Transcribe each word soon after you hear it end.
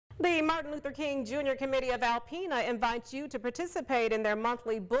The Martin Luther King Jr. Committee of Alpena invites you to participate in their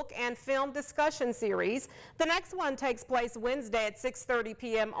monthly book and film discussion series. The next one takes place Wednesday at 6:30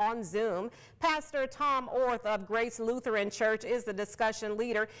 p.m. on Zoom. Pastor Tom Orth of Grace Lutheran Church is the discussion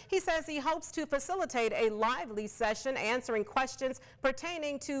leader. He says he hopes to facilitate a lively session answering questions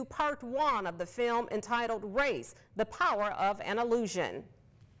pertaining to part 1 of the film entitled Race, the Power of an Illusion.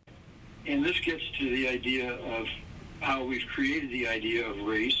 And this gets to the idea of how we've created the idea of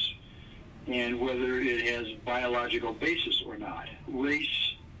race and whether it has biological basis or not.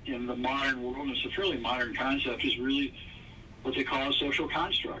 Race in the modern world, and it's a fairly modern concept, is really what they call a social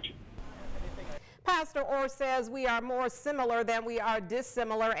construct. Pastor Orr says we are more similar than we are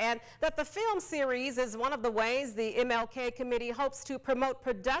dissimilar, and that the film series is one of the ways the MLK committee hopes to promote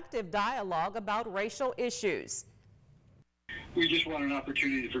productive dialogue about racial issues. We just want an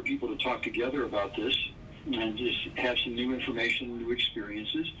opportunity for people to talk together about this and just have some new information, new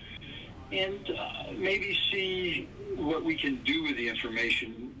experiences, and maybe see what we can do with the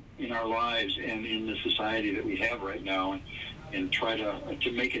information in our lives and in the society that we have right now, and try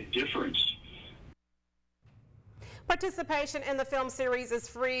to make a difference. Participation in the film series is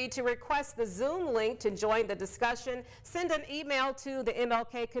free. To request the Zoom link to join the discussion, send an email to the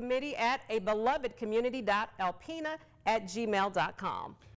MLK committee at abelovedcommunity.alpena@gmail.com.